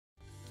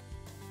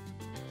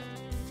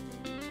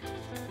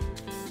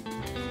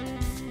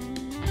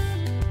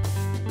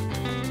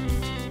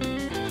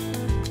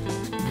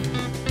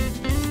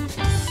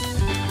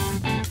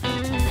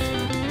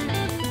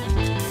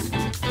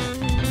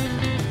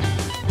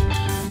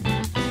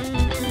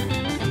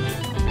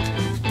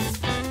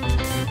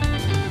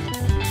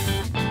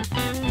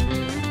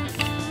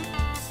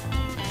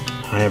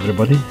Hi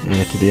everybody,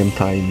 today I'm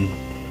tying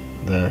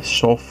the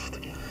soft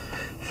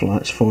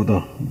flats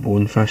Fodder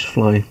Bonefish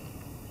fly.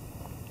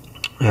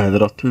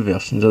 There are two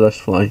versions of this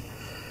fly,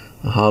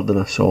 a hard and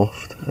a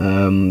soft.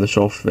 The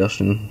soft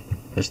version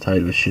is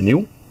tied with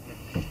chenille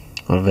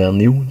or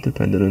vernille,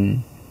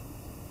 depending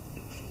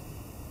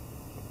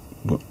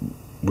on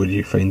where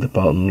you find the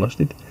pattern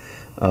listed.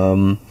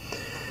 And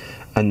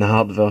the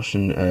hard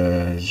version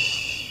is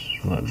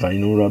like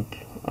vinyl rib.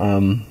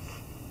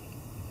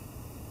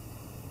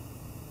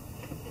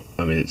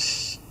 I mean,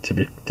 it's to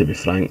be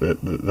frank,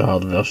 the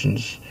hard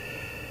version's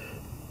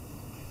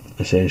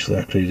essentially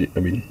a crazy. I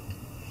mean,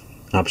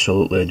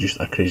 absolutely just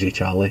a crazy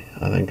Charlie.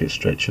 I think it's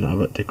stretching it a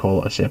bit to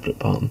call it a separate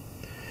pattern.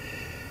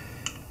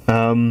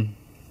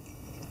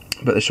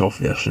 But the soft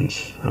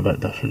version's a bit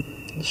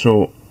different.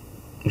 So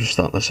I'm just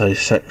starting a size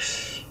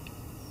 6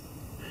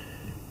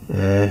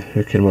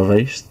 hook in my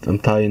vise. I'm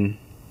tying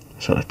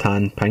a sort of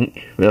tan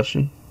pink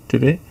version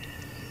today,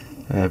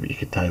 but you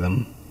could tie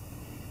them,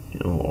 you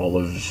know,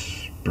 olives,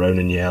 brown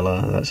and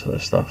yellow, that sort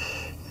of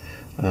stuff.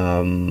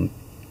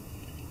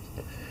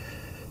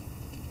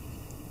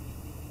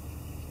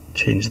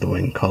 Change the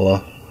wing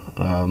colour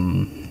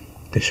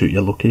to suit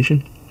your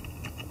location.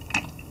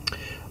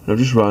 And I've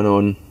just ran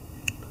on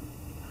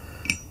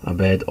a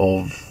bed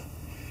of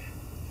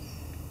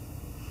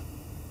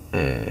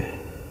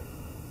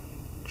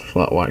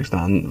flat wax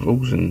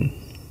Danville's in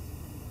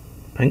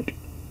pink.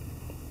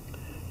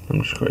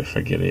 I'm just going to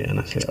figure eight in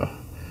a set of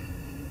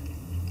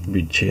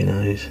bead chain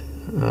eyes.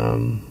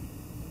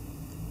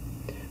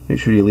 Make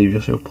sure you leave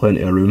yourself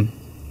plenty of room.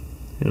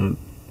 You know,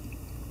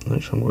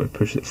 actually I'm going to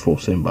push it,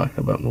 force them back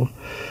a bit more.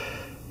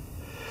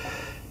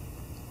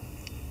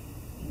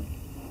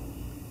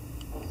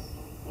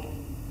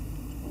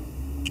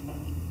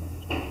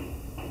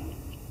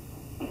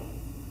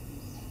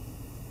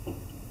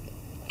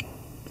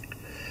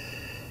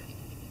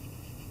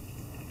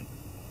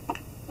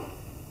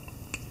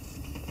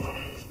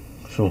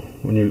 So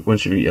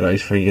once you've got your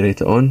eyes figure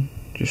eight it on,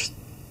 just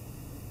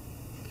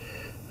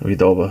a wee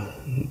dab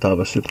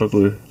of super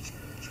glue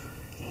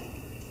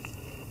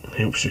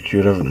helps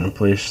secure everything in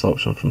place,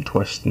 stops them from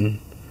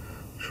twisting.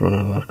 Just run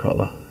another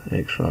couple of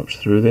X wraps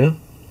through there,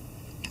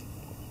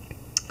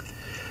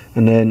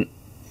 and then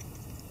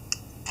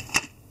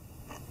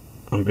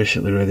I'm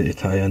basically ready to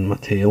tie in my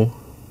tail,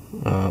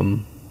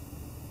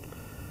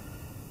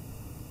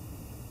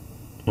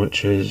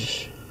 which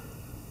is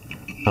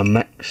a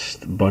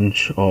mixed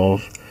bunch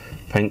of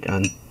pink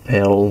and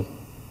pearl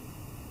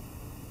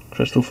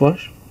crystal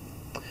flash.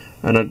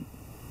 And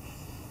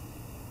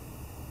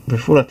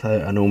before I tie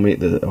it in,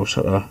 I'll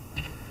sort of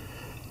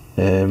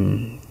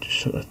just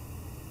sort of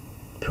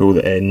pull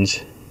the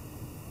ends,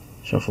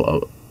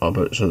 shuffle it a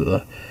bit so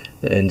that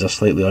the ends are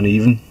slightly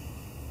uneven,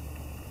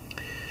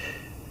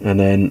 and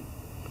then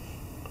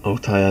I'll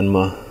tie in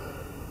my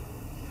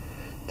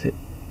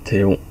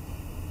tail,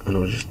 and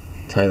I'll just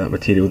tie that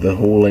material the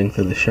whole length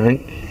of the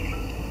shank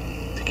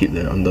to keep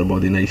the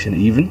underbody nice and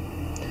even,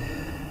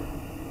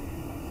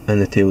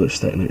 and the tail that's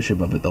sticking out should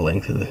be about the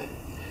length of the,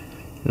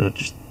 you know,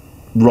 just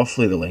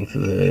roughly the length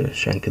of the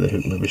shank of the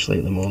hook, maybe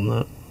slightly more than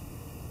that,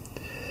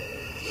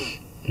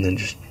 and then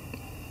just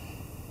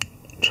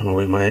trim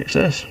away my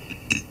excess.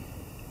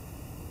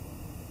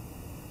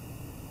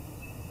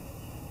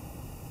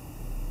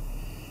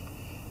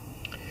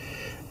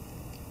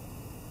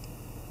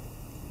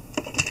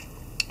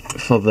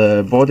 For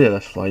the body of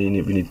this fly, we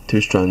need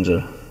 2 strands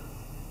of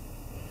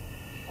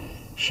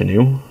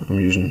chenille. I'm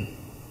using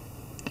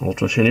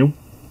ultra chenille,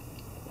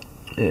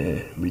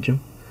 medium,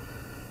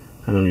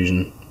 and I'm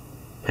using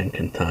pink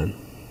and tan.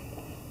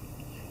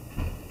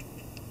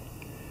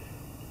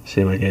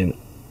 Same again,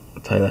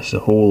 tie this the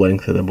whole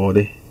length of the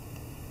body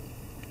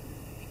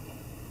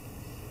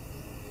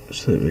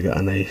so that we get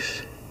a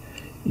nice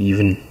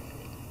even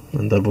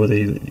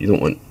underbody. You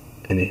don't want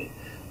any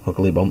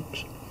ugly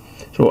bumps.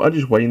 So I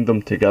just wind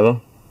them together,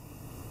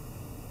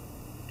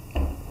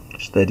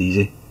 just dead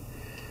easy.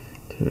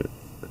 2,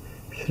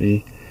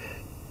 3,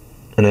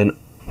 and then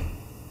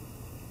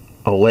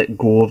I'll let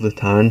go of the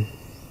tan,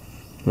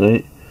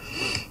 right,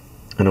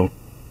 and I'll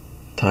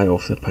tie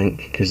off the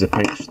pink, because the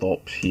pink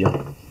stops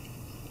here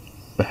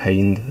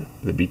behind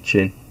the bead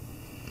chain.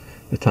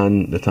 The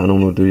tan will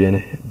not do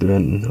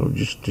anything. I'll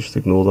just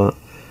ignore that.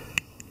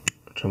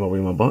 Trim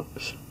away my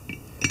butts,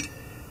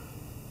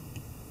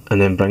 and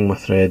then bring my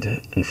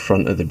thread in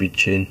front of the bead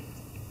chain,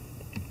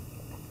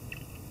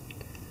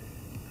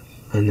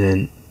 and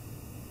then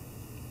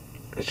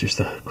it's just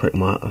a quick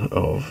matter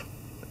of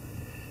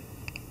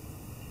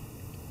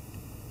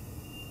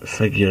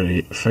figure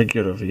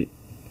of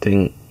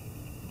eighting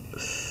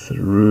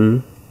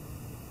through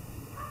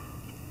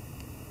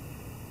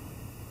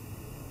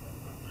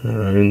and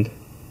around.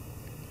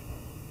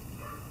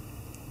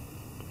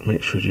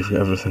 Make sure you've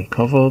got everything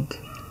covered.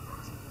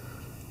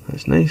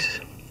 That's nice.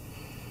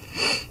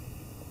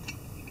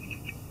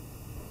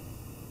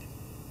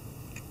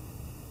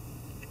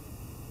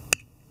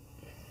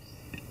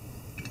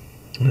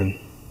 And then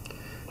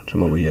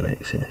trim away your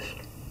excess.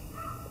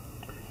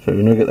 So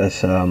we're going to get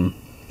this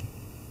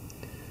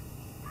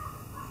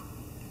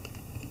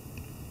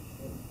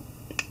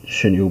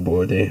chenille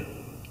body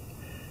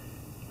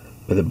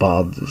with the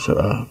barred sort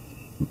of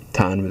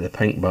tan with the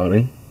pink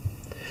barring,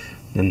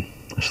 then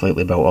a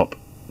slightly built up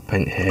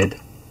pink head.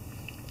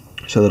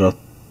 So there are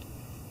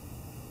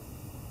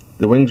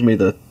the wings made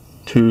of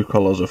 2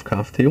 colours of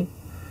calf tail.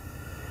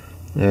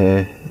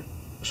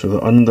 So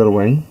the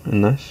underwing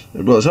in this,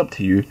 well, it's up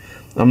to you.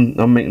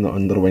 I'm making the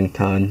underwing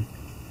tan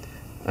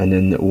and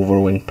then the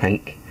overwing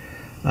pink,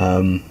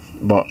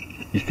 but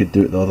you could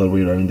do it the other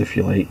way around if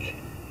you like.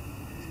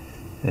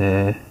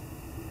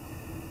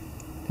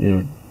 You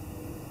know,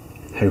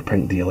 how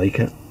pink do you like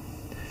it,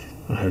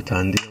 or how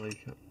tan do you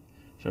like it?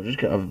 So I've just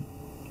got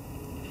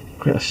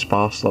quite a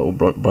sparse little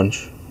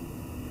bunch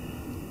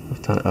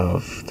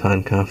of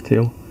tan calf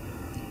tail,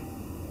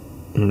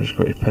 and I'm just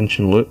going to pinch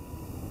and loop.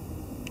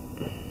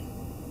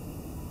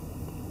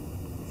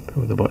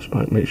 Pull the butts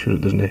back, make sure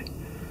it doesn't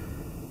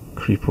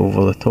creep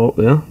over the top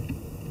there.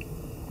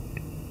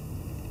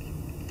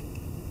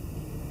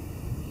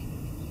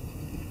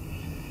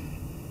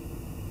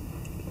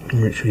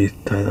 Make sure you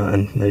tie that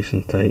in nice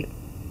and tight.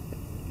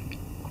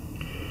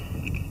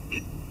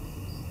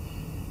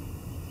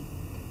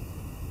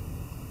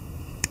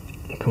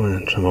 Come on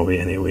and trim away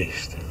any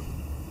waste.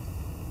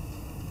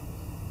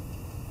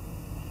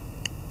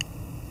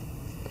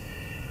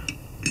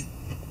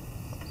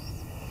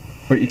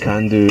 What you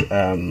can do,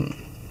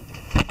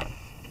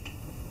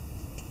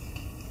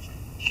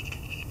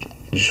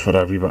 just for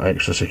a wee bit of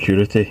extra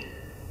security,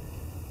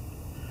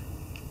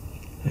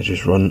 is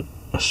just run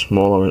a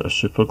small amount of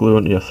super glue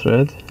onto your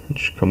thread and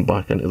just come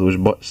back into those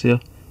butts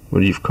there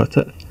where you've cut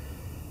it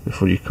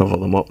before you cover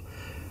them up,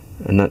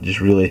 and that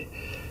just really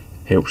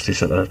helps to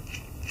sort of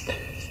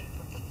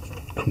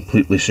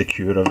completely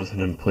secure everything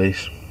in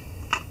place.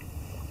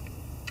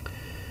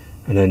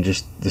 And then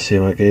just the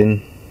same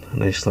again, a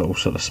nice little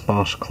sort of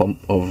sparse clump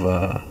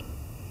of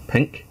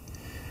pink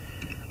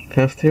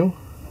calf tail.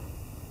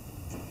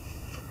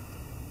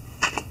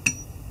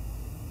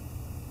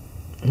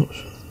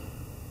 Oops.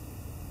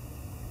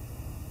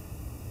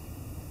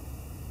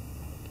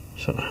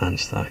 Sort of hand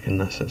stacking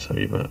this, it's a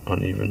wee bit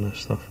uneven, this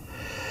stuff.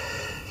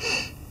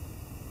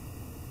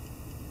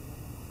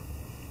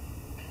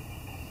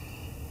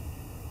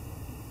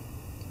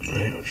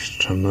 Right, I'll just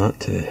trim that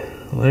to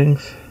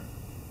length.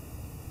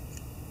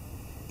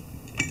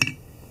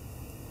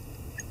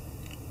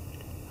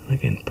 And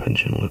again,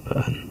 pinch and loop it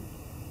in.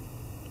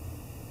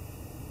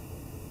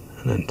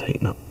 And then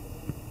tighten up.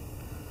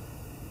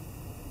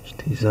 Just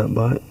tease that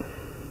back.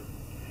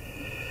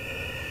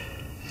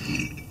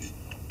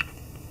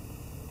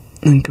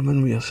 Then come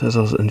in with your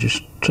scissors and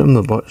just trim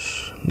the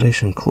butts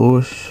nice and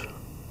close.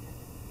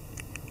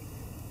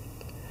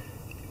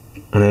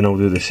 And then I'll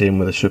do the same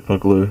with the super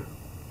glue,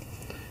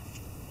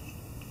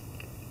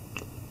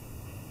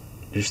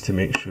 just to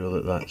make sure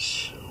that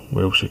that's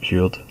well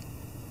secured.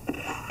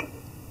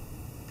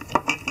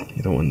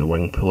 You don't want the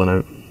wing pulling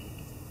out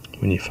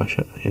when you fish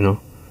it, you know,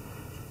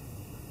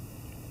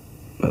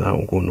 but that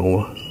will go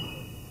nowhere.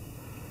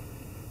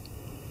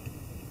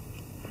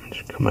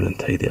 Just come in and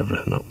tidy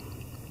everything up.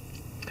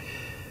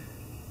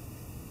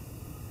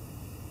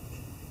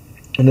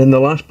 And then the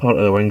last part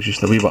of the wing's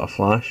just a wee bit of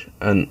flash,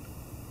 and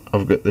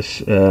I've got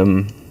this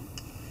a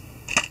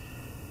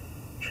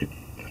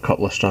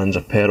couple of strands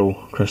of pearl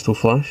crystal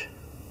flash.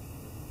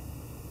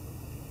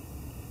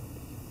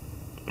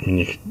 I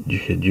mean, you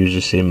could use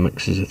the same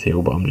mix as the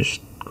tail, but I'm just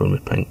going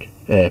with pink.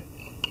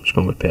 Just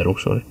going with pearl,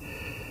 sorry.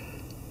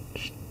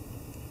 Just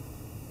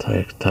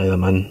tie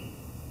them in,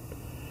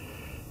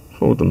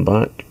 fold them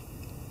back.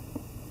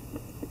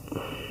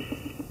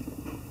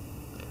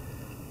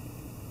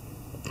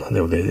 They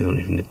don't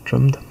even need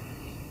trimmed.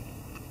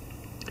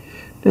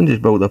 Then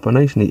just build up a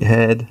nice neat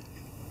head.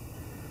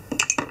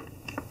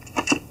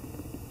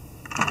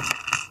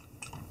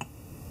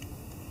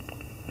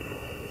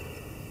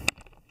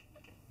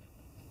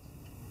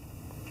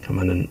 Come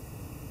in and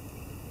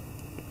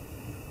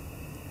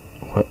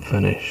whip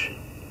finish.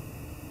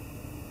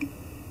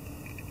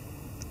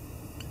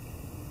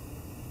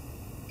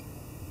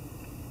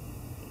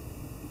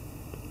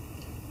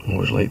 I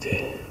always like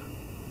to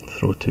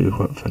throw 2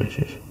 whip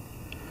finishes.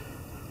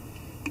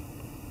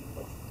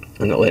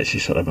 And it lets you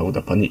sort of build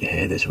up a neat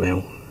head as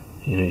well.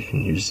 You know, you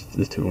can use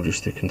the tool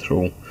just to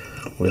control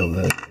where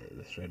the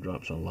thread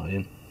wraps are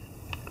lying.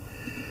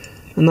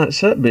 And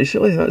that's it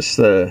basically. That's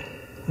the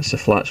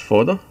flats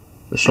fodder,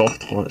 the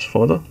soft flats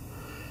fodder.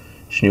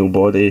 Chenille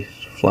body,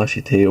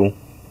 flashy tail,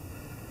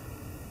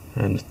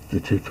 and the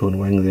 2-tone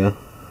wing there.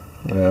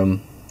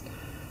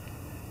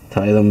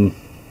 Tie them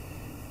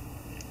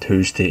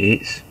 2s to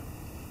 8s.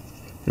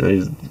 You know,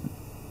 you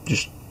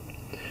just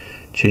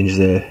change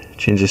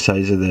the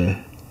size of the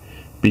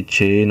bead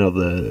chain or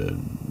the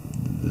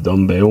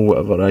dumbbell,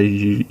 whatever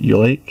you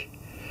like,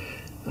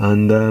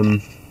 and you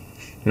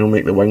know,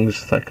 make the wings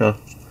thicker,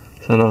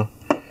 thinner,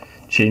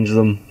 change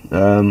them.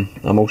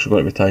 I'm also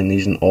going to be tying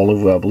these in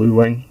olive with a blue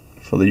wing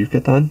for the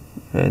Yucatan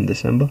in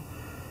December.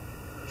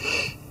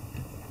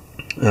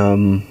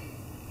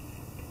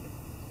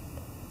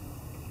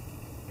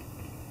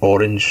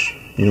 Orange,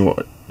 you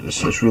know,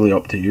 it's really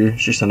up to you.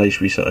 It's just a nice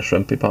wee sort of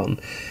shrimpy pattern.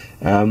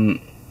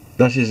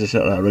 This is the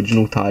sort of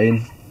original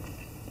tie-in.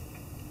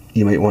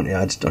 You might want to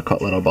add a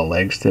couple of rubber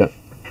legs to it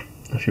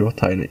if you were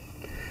tying it,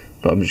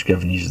 but I'm just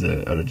giving you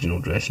the original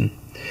dressing.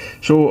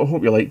 So I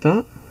hope you liked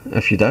that.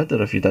 If you did,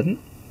 or if you didn't,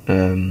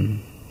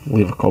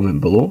 leave a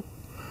comment below.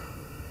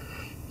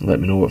 Let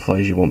me know what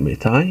flies you want me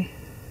to tie.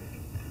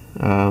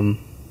 And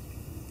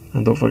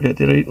don't forget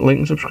to like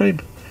and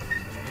subscribe.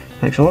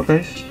 Thanks a lot,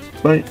 guys.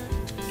 Bye.